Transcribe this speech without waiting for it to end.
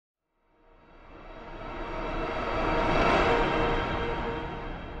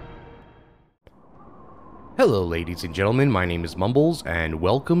Hello ladies and gentlemen, my name is Mumbles, and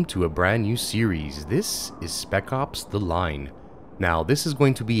welcome to a brand new series. This is Spec Ops The Line. Now, this is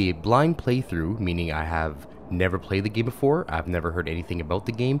going to be a blind playthrough, meaning I have never played the game before, I've never heard anything about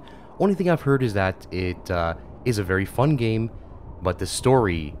the game. Only thing I've heard is that it is a very fun game, but the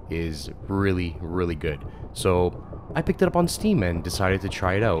story is really good. So, I picked it up on Steam and decided to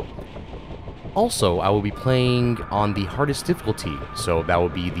try it out. Also, I will be playing on the hardest difficulty, so that will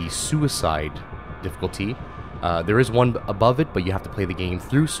be the Suicide difficulty. There is one above it, but you have to play the game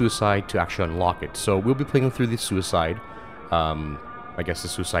through Suicide to actually unlock it. So we'll be playing through the Suicide, I guess the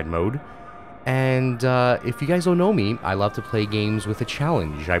Suicide mode. And if you guys don't know me, I love to play games with a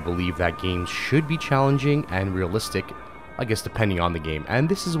challenge. I believe that games should be challenging and realistic, I guess depending on the game. And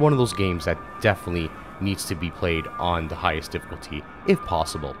this is one of those games that definitely needs to be played on the highest difficulty, if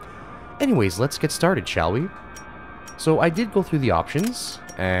possible. Anyways, let's get started, shall we? So I did go through the options,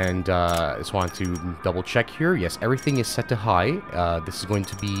 and I just wanted to double check here. Yes, everything is set to high. This is going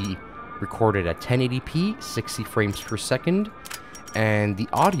to be recorded at 1080p, 60 frames per second. And the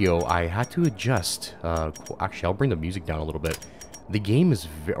audio, I had to adjust. Actually, I'll bring the music down a little bit. The game is,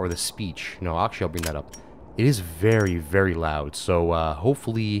 or the speech. No, actually, I'll bring that up. It is very loud. So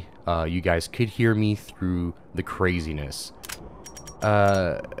hopefully you guys could hear me through the craziness.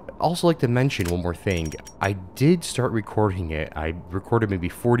 Also like to mention one more thing. I did start recording it. I recorded maybe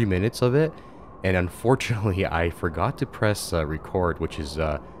 40 minutes of it, and unfortunately I forgot to press record, which is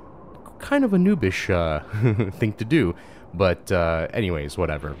kind of a noobish thing to do. But anyways,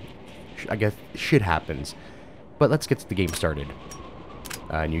 whatever. I guess shit happens. But let's get the game started.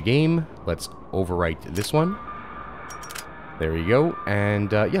 New game. Let's overwrite this one. There you go.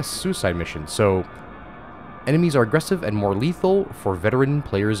 And yes, suicide mission. So enemies are aggressive and more lethal for veteran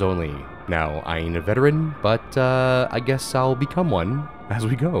players only. Now, I ain't a veteran, but I guess I'll become one as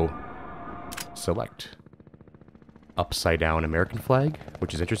we go. Select. Upside down American flag,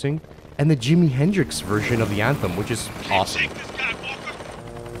 which is interesting. And the Jimi Hendrix version of the anthem, which is awesome. Take this guy, Walker.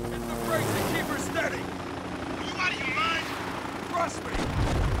 Hit the brakes and keep her steady. Are you out of your mind? Trust me.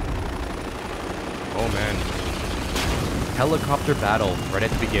 Oh man. Helicopter battle right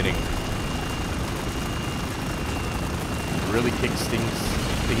at the beginning. Really kicks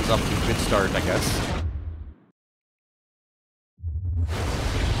things up to a good start, I guess.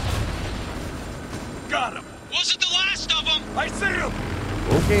 Got him. Wasn't the last of them. I see him.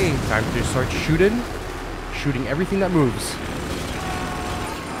 Okay, time to start shooting everything that moves.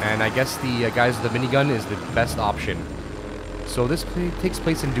 And I guess the guys with the minigun is the best option. So this takes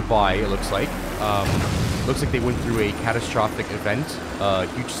place in Dubai, it looks like. Looks like they went through a catastrophic event, a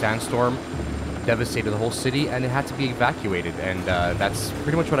huge sandstorm. Devastated the whole city, and it had to be evacuated, and that's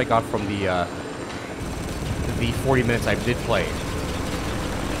pretty much what I got from the 40 minutes I did play.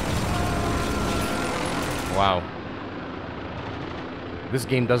 Wow. This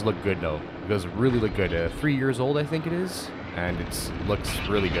game does look good, though. It does really look good. 3 years old, I think it is, and it looks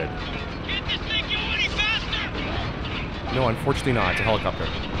really good. Can't this thing go any faster? No, unfortunately not. It's a helicopter.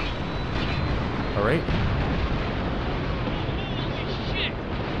 Alright.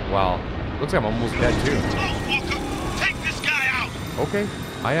 Wow. Looks like I'm almost dead, too. Walker, take this guy out. Okay.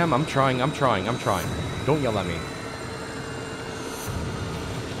 I am. I'm trying. Don't yell at me.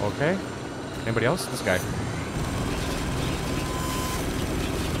 Okay. Anybody else? This guy.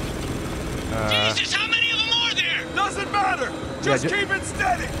 Jesus, how many of them are there? Doesn't matter. Just keep it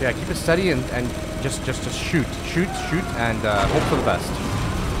steady. Yeah, keep it steady and just shoot, and hope for the best.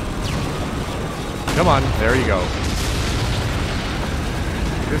 Come on. There you go.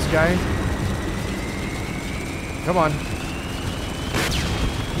 This guy. Come on.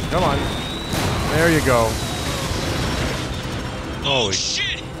 Come on. There you go. Oh,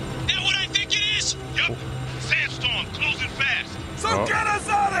 shit! That what I think it is? Yup. Sandstorm, closing fast. So get us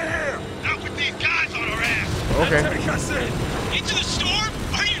out of here! Not with these guys on our ass. Okay. Take us in. Into the storm?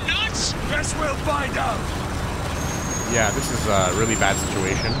 Are you nuts? Guess we'll find out. Yeah, this is a really bad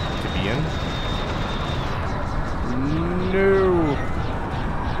situation to be in. No.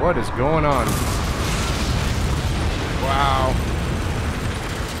 What is going on? Wow.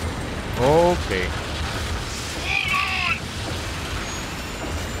 Okay. Hold on.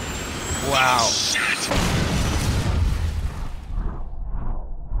 Wow. Oh, shit.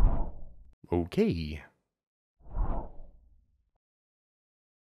 Okay.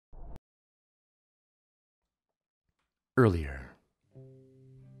 Earlier.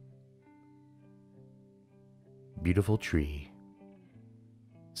 Beautiful tree.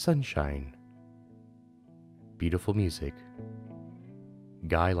 Sunshine. Beautiful music.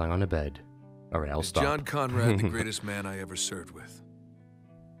 Guy lying on a bed. Alright, I'll stop. Is John Conrad the greatest man I ever served with?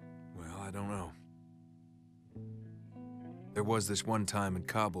 Well, I don't know. There was this one time in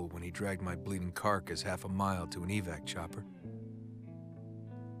Kabul when he dragged my bleeding carcass half a mile to an evac chopper.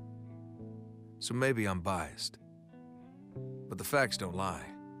 So maybe I'm biased. But the facts don't lie.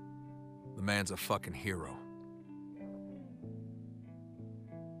 The man's a fucking hero.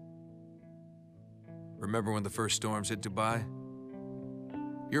 Remember when the first storms hit Dubai?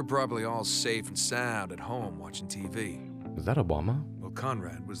 You're probably all safe and sound at home watching TV. Is that Obama? Well,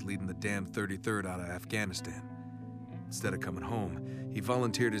 Conrad was leading the damn 33rd out of Afghanistan. Instead of coming home, he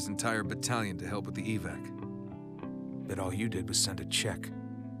volunteered his entire battalion to help with the evac. But all you did was send a check.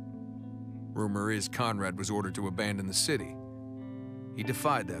 Rumor is Conrad was ordered to abandon the city. He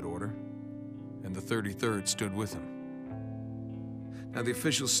defied that order, and the 33rd stood with him. Now, the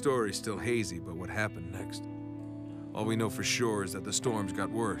official story's still hazy about what happened next. All we know for sure is that the storms got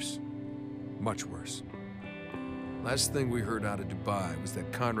worse. Much worse. Last thing we heard out of Dubai was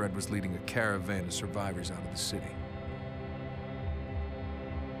that Conrad was leading a caravan of survivors out of the city.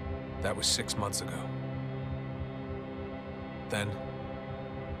 That was 6 months ago. Then,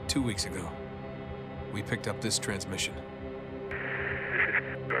 2 weeks ago, we picked up this transmission. This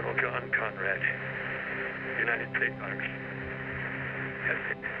is Colonel John Conrad, United States Army.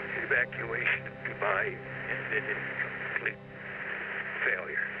 Evacuation of Dubai ended in complete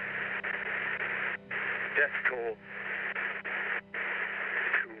failure. Death toll,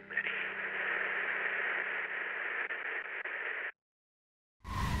 too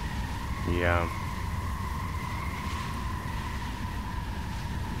many. Yeah.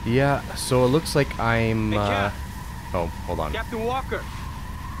 Yeah, so it looks like I'm, Cap. Oh, hold on. Captain Walker,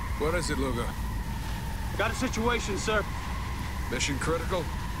 What is it, Lugo? got a situation, sir. Mission critical?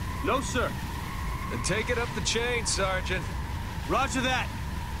 No, sir. Then take it up the chain, Sergeant. Roger that.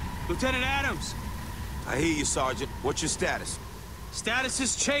 Lieutenant Adams. I hear you, Sergeant. What's your status? Status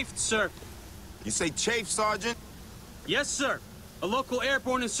is chafed, sir. You say chafe, Sergeant? Yes, sir. A local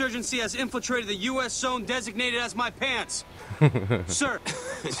airborne insurgency has infiltrated the U.S. zone designated as my pants. Sir.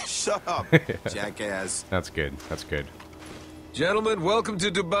 Shut up, jackass. That's good. That's good. Gentlemen, welcome to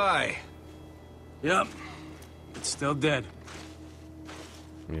Dubai. Yep. It's still dead.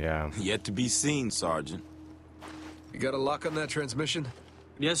 Yeah. Yet to be seen, Sergeant. You got a lock on that transmission?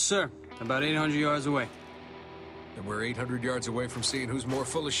 Yes, sir. About 800 yards away. And we're 800 yards away from seeing who's more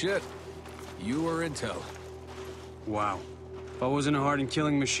full of shit. You or Intel? Wow. If I wasn't a hardened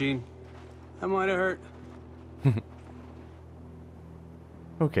killing machine, that might have hurt.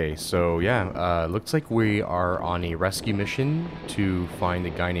 Okay, so yeah, looks like we are on a rescue mission to find a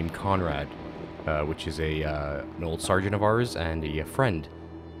guy named Conrad, which is an old sergeant of ours and a friend.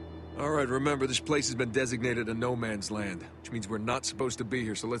 Alright, remember, this place has been designated a no man's land, which means we're not supposed to be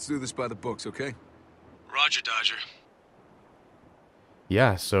here, so let's do this by the books, okay? Roger, Dodger.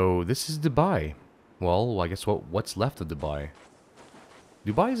 Yeah, so this is Dubai. Well, I guess what's left of Dubai.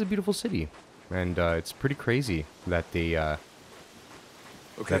 Dubai is a beautiful city, and it's pretty crazy that they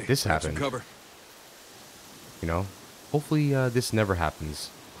Okay, that this got some happened. cover. You know, hopefully this never happens,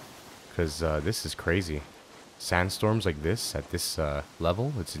 because this is crazy. Sandstorms like this at this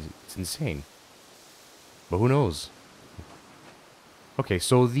level, it's insane. But who knows? Okay,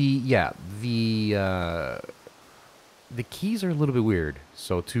 so the keys are a little bit weird.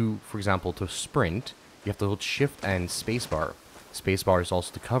 So for example, to sprint, you have to hold shift and spacebar. Spacebar is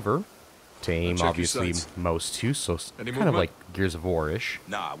also to cover, to aim, check your obviously sights. mouse too. So Any kind of movement? like Gears of War-ish.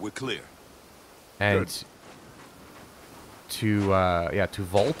 Nah, we're clear. And Good. to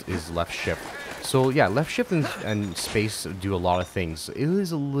vault is left shift. So yeah, left shift and space do a lot of things. It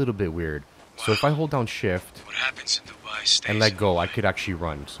is a little bit weird. So if I hold down shift What happens in Dubai stays and let in go, I Dubai. could actually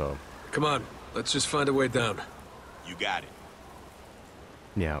run. So Come on, let's just find a way down. You got it.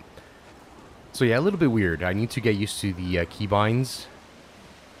 yeah. So yeah, a little bit weird. I need to get used to the keybinds.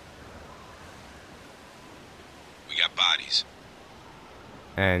 We got bodies.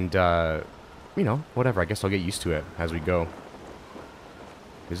 And you know, whatever. I guess I'll get used to it as we go.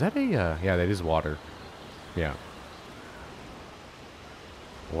 Is that a yeah, that is water. Yeah.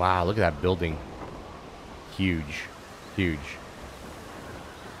 Wow, look at that building. Huge. Huge.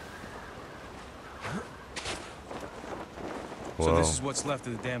 So Whoa. this is what's left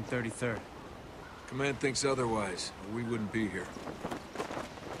of the damn 33rd. Command thinks otherwise, or we wouldn't be here.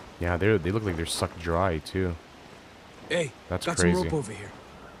 Yeah, they look like they're sucked dry too. Hey, That's got crazy. some rope over here.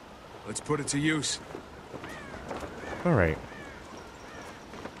 Let's put it to use. All right.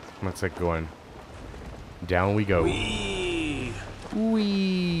 Let's get going. Down we go. Wee.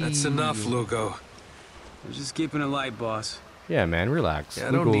 Whee! That's enough, Lugo. We're just keeping it light, boss. Yeah, man, relax. Yeah,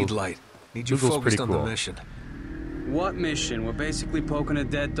 I don't Lugo- need light. Need you Lugo's focused pretty on cool. the mission. What mission? We're basically poking a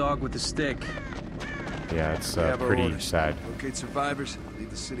dead dog with a stick. Yeah, it's We have our pretty orders. sad. Locate survivors, leave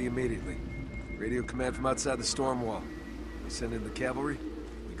the city immediately. Radio command from outside the storm wall. We send in the cavalry,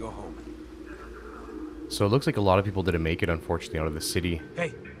 we go home. So it looks like a lot of people didn't make it, unfortunately, out of the city, Hey,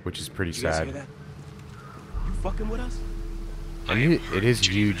 which is pretty you guys hear sad. that? You fucking with us? I mean, it is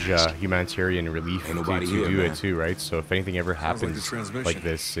huge humanitarian relief Ain't to nobody here, do man. it too, right? So if anything ever like the happens transmission. like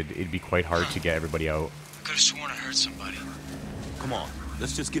this, it'd be quite hard to get everybody out. I could have sworn I heard somebody. Come on,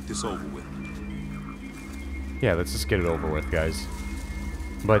 let's just get this over with. Yeah, let's just get it over with, guys.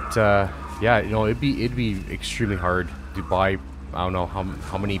 But yeah, you know, it'd be extremely hard. Dubai, I don't know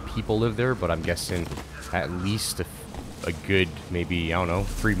how many people live there, but I'm guessing at least a good maybe, I don't know,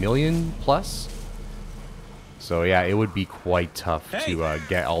 3 million plus. So yeah, it would be quite tough to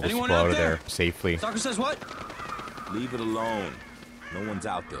get all this anyone people out out of there? there safely. Stalker says what? Leave it alone. No one's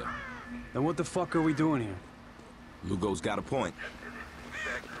out there. Then what the fuck are we doing here? Lugo's got a point.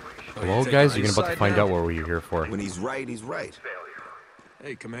 Well, guys, you're about to find out what we're here for. When he's right, he's right.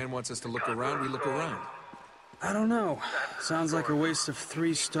 Hey, command wants us to look around, we look around. I don't know. Sounds like a waste of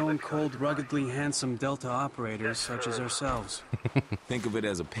 3 stone-cold, ruggedly handsome Delta operators such as ourselves. Think of it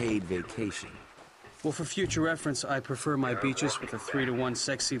as a paid vacation. Well, for future reference, I prefer my beaches with a 3-to-1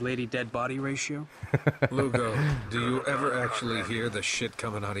 sexy lady dead body ratio. Lugo, do you ever actually hear the shit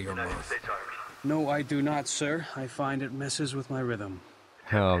coming out of your mouth? No, I do not, sir. I find it messes with my rhythm.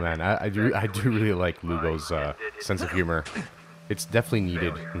 Oh man, I do really like Lugo's sense of humor. It's definitely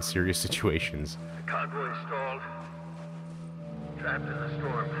needed in serious situations. Convoy stalled. Trapped in the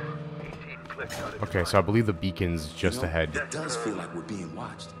storm. 18 clicks out of Okay, so I believe the beacon's just You know, ahead. It does feel like we're being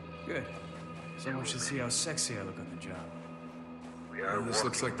watched. Good. Someone should see how sexy I look on the job. We are This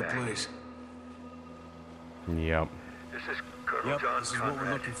looks like walking the back. place. Yep. This is Colonel Yep, John this is what we're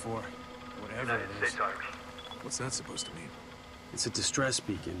Conrad, looking for. Whatever United it States is. Army. What's that supposed to mean? It's a distress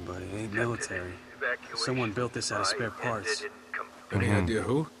beacon, but it ain't military. Evacuation Someone built this out of spare parts. ended in Any idea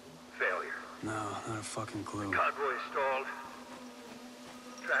who? failure. No, not a fucking clue. Convoy stalled.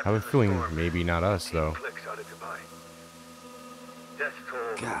 Trapped I have a in the feeling storm. maybe not us, 18 though. clicks out of Dubai. Death toll.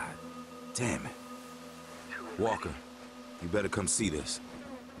 God damn it. Walker, you better come see this.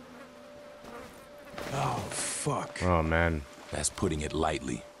 Oh, fuck. Oh man. That's putting it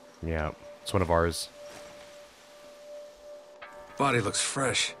lightly. Yeah. It's one of ours. Body looks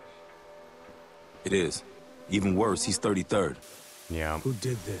fresh. It is. Even worse, he's 33rd. Yeah. Who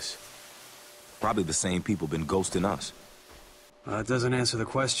did this? Probably the same people been ghosting us. It doesn't answer the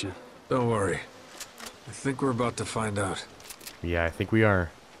question. Don't worry. I think we're about to find out. Yeah, I think we are.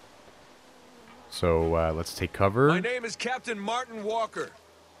 So let's take cover. My name is Captain Martin Walker.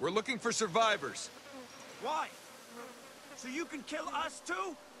 We're looking for survivors. Why? So you can kill us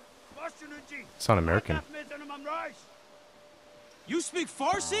too? Sound American. You speak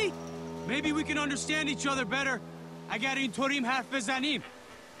Farsi? Maybe we can understand each other better. Agar in Turim harf bezanim.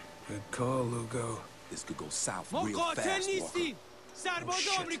 Good call, Lugo. This could go south ما real قاتل fast, Walker. نیستیم. سرباز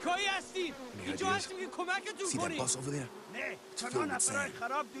آمریکایی هستیم. اینجا هستیم که کمکتون See that کنیم. bus over there? نه It's filled with sand.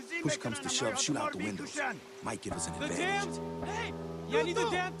 Push comes to shove, shoot out the windows. Might give us an The advantage. damned? Hey, یعنی the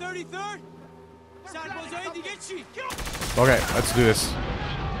damned 33rd? سربازای دیگه چی؟ Okay, let's do this.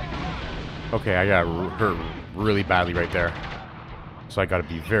 Okay, I got hurt really badly right there. So I gotta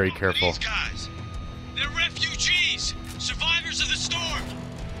be very careful. These guys, they're refugees, survivors of the storm.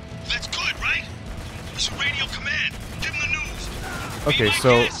 That's good, right? This is radio command. Give them the news. Okay, Be my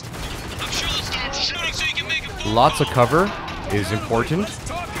so guest. I'm sure they'll start shooting so you can make a phone lots of call. cover is important,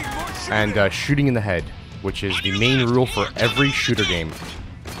 and shooting in the head, which is the main rule for every shooter game.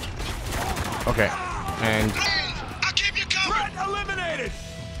 Okay, and I'll keep you covered. Eliminated!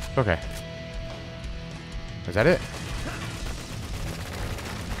 okay. Is that it?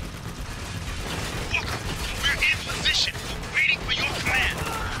 Walker, we're in position, waiting for your command.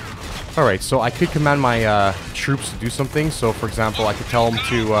 Alright, so I could command my troops to do something. So, for example, I could tell them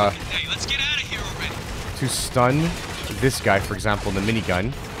Hey, let's get out of here already. to stun this guy, for example, in the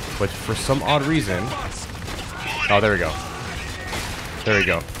minigun. But for some odd reason... Oh, there we go. There we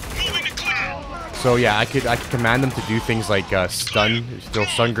go. Moving to clear. So yeah, I could command them to do things like throw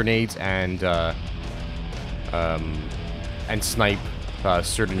stun grenades and snipe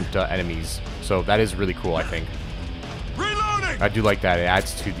certain enemies. So that is really cool, I think. Reloading! I do like that. It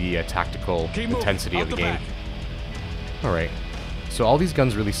adds to the tactical intensity of the game. Alright. So all these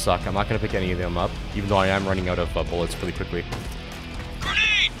guns really suck. I'm not going to pick any of them up, even though I am running out of bullets really quickly.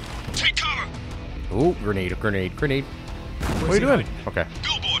 Grenade! Take cover. Oh, grenade, grenade, grenade. What are you doing? Okay.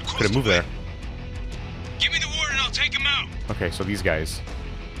 Billboard, cross Could have moved the way. there. Give me the word and I'll take him out. Okay, so these guys.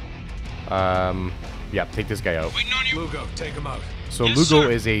 Yeah, take this guy out. Waiting on you. Lugo, take him out. So Yes, Lugo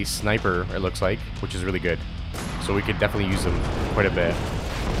sir. is a sniper, it looks like, which is really good. So we could definitely use him quite a bit.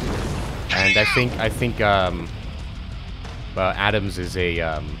 And I think Adams is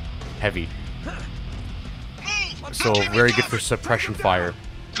a heavy. Move. So very good for suppression fire.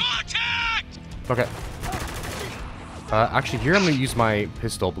 Contact. Okay. Actually, here I'm gonna use my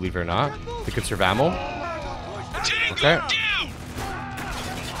pistol, believe it or not, to conserve ammo. Tango Okay. down.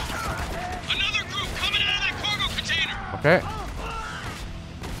 Another group coming out of that cargo container. Okay.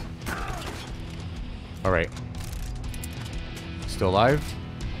 All right. Still alive.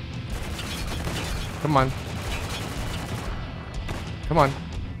 Come on. Come on.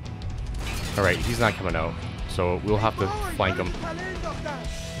 All right, he's not coming out, so we'll have to flank him.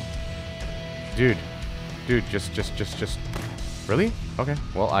 Dude, just. Really? Okay.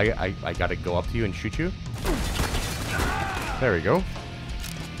 Well, I gotta go up to you and shoot you. There we go.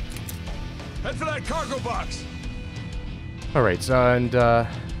 Head for that cargo box. All right, so and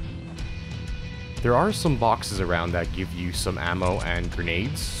there are some boxes around that give you some ammo and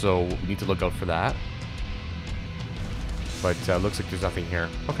grenades, so we need to look out for that. But looks like there's nothing here.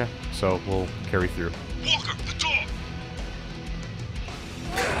 Okay, so we'll carry through. Walker, the door.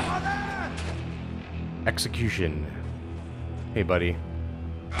 Execution. Hey, buddy.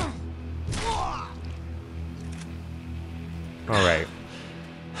 All right.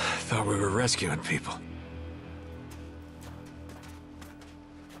 Thought we were rescuing people.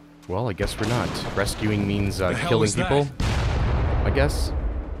 Well, I guess we're not. Rescuing means hell killing was that? people. I guess.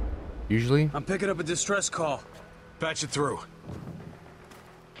 Usually. I'm picking up a distress call. Patch it through.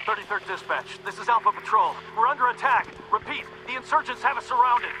 33rd Dispatch, this is Alpha Patrol. We're under attack. Repeat, the insurgents have us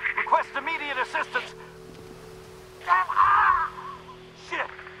surrounded. Request immediate assistance. Shit!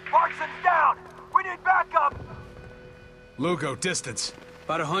 Markson's down! We need backup! Lugo, distance.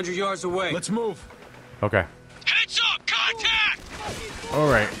 About 100 yards away. Let's move. Okay. Heads up. Contact. All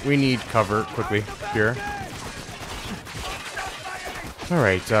right. We need cover quickly here. All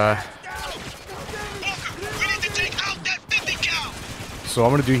right. Walker, we need to take out that 50 cal. So what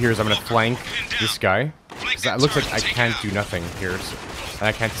I'm gonna do here is I'm gonna flank this guy. 'Cause it looks like I can't do nothing here, and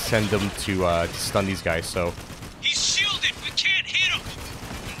I can't send them to stun these guys. So He's shielded. We can't hit him.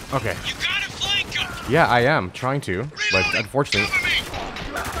 okay. You gotta flank him. Yeah, I am trying to, but Reloading. unfortunately, Cover me.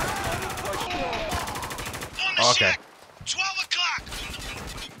 On the Okay. shack. 12 o'clock.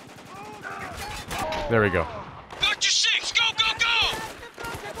 there we go. Back to 6. Go, go,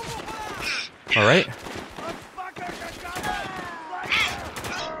 go. All right.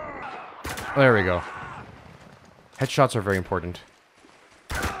 There we go. Headshots are very important.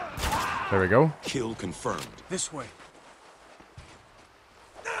 There we go. Kill confirmed. This way.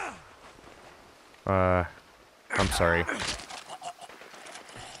 I'm sorry.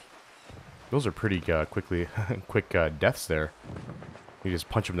 Those are pretty quick deaths there. You just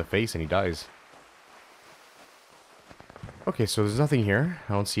punch him in the face and he dies. Okay, so there's nothing here.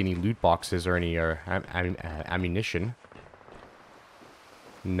 I don't see any loot boxes or any ammunition.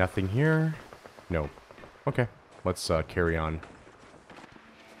 Nothing here. No. Okay, let's carry on.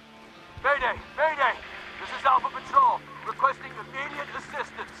 Mayday! Mayday! This is Alpha Patrol, requesting immediate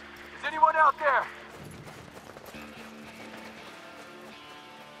assistance. Is anyone out there?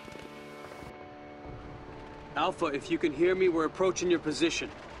 Alpha, if you can hear me, we're approaching your position.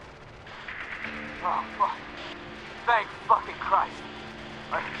 Oh, fuck. Thank fucking Christ.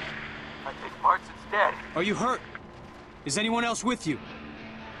 I think Markson's dead. Are you hurt? Is anyone else with you?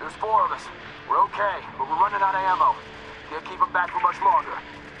 There's 4 of us. We're okay, but we're running out of ammo. Can't keep them back for much longer.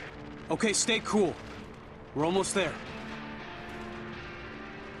 Okay, stay cool. We're almost there.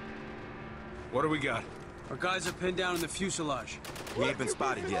 What do we got? Our guys are pinned down in the fuselage. We ain't been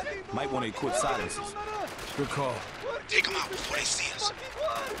spotted yet. Might want to equip silencers. Good call. Take them out before they see us.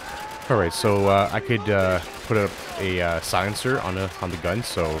 All right, so I could put up a silencer on the gun,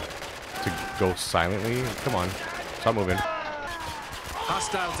 so to go silently. Come on, stop moving.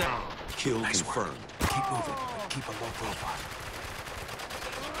 Hostile down. Kill confirmed. Keep moving. Keep a low profile.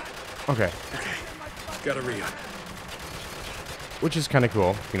 Okay, Got a re-up. which is kind of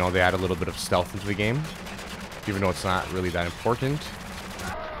cool. You know, they add a little bit of stealth into the game, even though it's not really that important.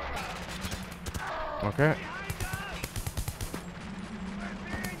 Okay.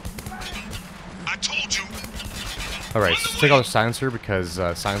 I told you. All right, so take out the silencer because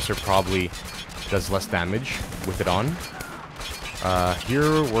silencer probably does less damage with it on.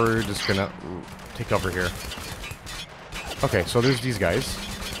 Here we're just gonna take cover here. Okay, so there's these guys.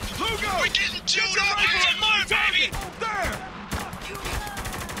 Lugo! We're getting chewed up. Get more, baby. There!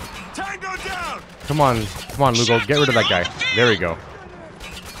 Tango down! Come on, Lugo, get rid of that guy. There we go.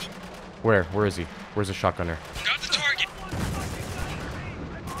 Where? Where is he? Where's the shotgunner? Got the target.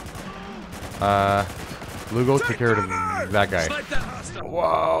 Lugo, take care of that guy.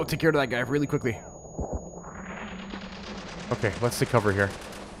 Whoa, take care of that guy really quickly. Okay, let's take cover here.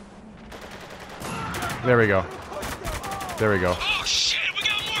 There we go. There we go. Oh shit, we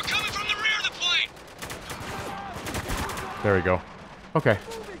got more coming from the rear of the plane. There we go. Okay.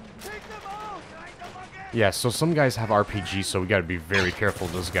 Yeah, so some guys have RPGs, so we gotta be very careful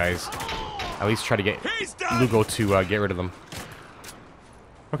of those guys. At least try to get Lugo to get rid of them.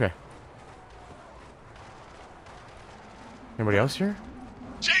 Okay. Anybody else here?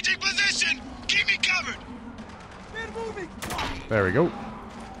 Changing position. Keep me covered. There we go.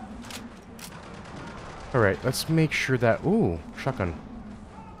 Alright, let's make sure that... Ooh, shotgun.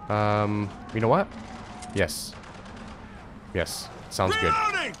 You know what? Yes. Yes, sounds good.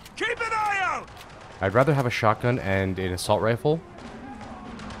 Keep an eye out. I'd rather have a shotgun and an assault rifle.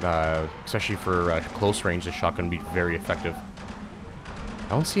 Especially for close range, the shotgun would be very effective. I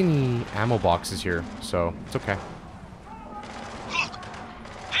don't see any ammo boxes here, so it's okay. Look.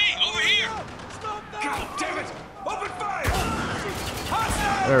 Hey, over here. God damn it. Open fire.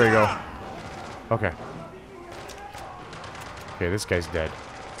 There we go. Okay. Okay, this guy's dead.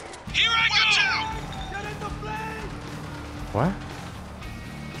 Here I go. What?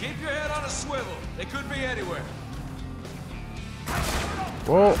 Keep your head on a swivel. They could be anywhere.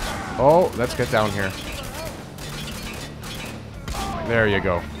 Whoa. Oh, let's get down here. There you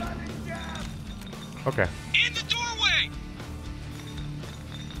go. Okay. In the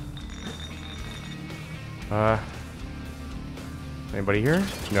doorway. Anybody here?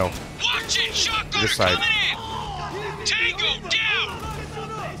 No. Watch it. Shotgun This side. coming in. Tango down.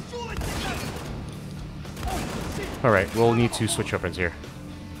 Alright, we'll need to switch weapons here.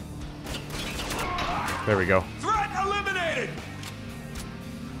 There we go. Threat eliminated.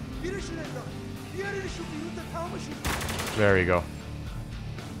 There we go.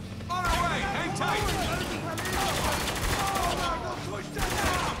 On our way. Hang tight.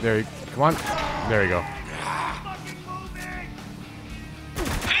 There you... Come on. There you go.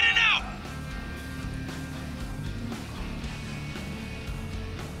 Heading out.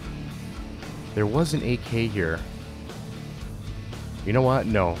 There was an AK here. You know what?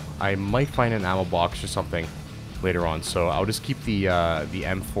 No. I might find an ammo box or something later on, so I'll just keep the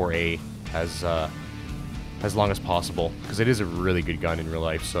M4A as long as possible, because it is a really good gun in real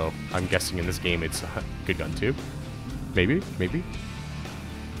life, so I'm guessing in this game it's a good gun too. Maybe? Maybe?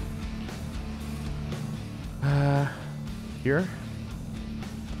 Here?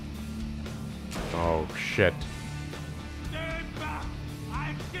 Oh, shit.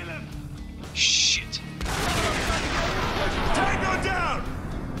 Shit. Tango down.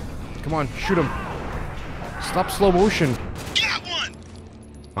 Come on, shoot him. Stop slow motion. Got one.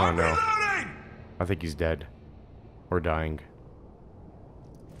 Oh no. Reloading. I think he's dead. Or dying.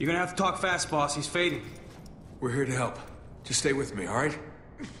 You're gonna have to talk fast, boss. He's fading. We're here to help. Just stay with me, all right?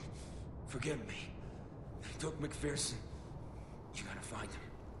 Forgive me. Took McPherson. You gotta find him.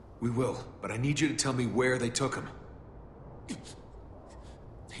 We will, but I need you to tell me where they took him.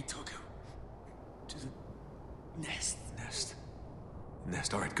 They took him to the nest.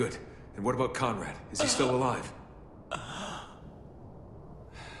 Nest, all right, good. And what about Conrad? Is he still alive?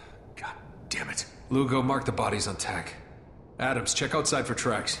 God damn it. Lugo, mark the bodies on tack. Adams, check outside for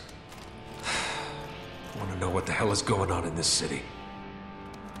tracks. I want to know what the hell is going on in this city.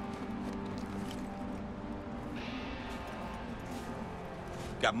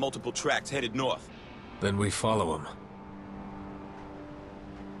 Got multiple tracks headed north. Then we follow him.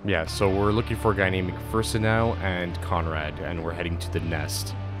 Yeah, so we're looking for a guy named McPherson now and Conrad, and we're heading to the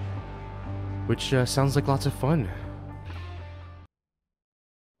nest. Which sounds like lots of fun.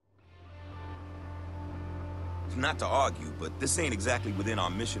 Not to argue, but this ain't exactly within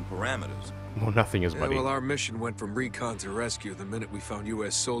our mission parameters. Well, nothing is, buddy. Well, our mission went from recon to rescue the minute we found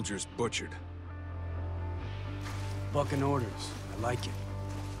U.S. soldiers butchered. Bucking orders. I like it.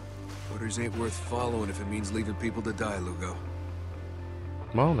 Orders ain't worth following if it means leaving people to die, Lugo.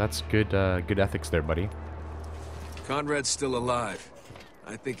 Well, that's good, good ethics there, buddy. Conrad's still alive.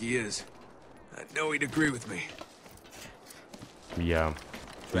 I think he is. I know he'd agree with me. Yeah,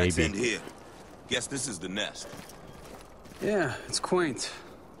 Tracks maybe. end here. Guess this is the nest. Yeah, it's quaint.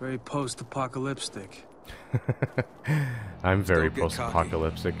 Very post-apocalyptic. I'm very Don't get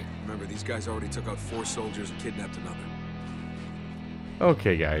post-apocalyptic. Remember, these guys already took out 4 soldiers and kidnapped another.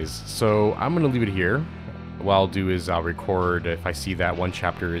 Okay, guys, so I'm gonna leave it here. What I'll do is I'll record, if I see that one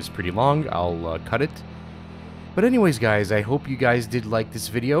chapter is pretty long, I'll cut it. But anyways, guys, I hope you guys did like this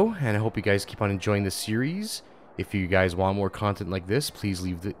video, and I hope you guys keep on enjoying this series. If you guys want more content like this, please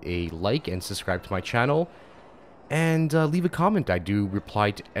leave a like and subscribe to my channel. And leave a comment. I do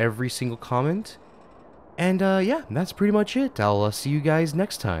reply to every single comment. And yeah, that's pretty much it. I'll see you guys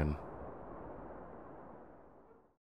next time.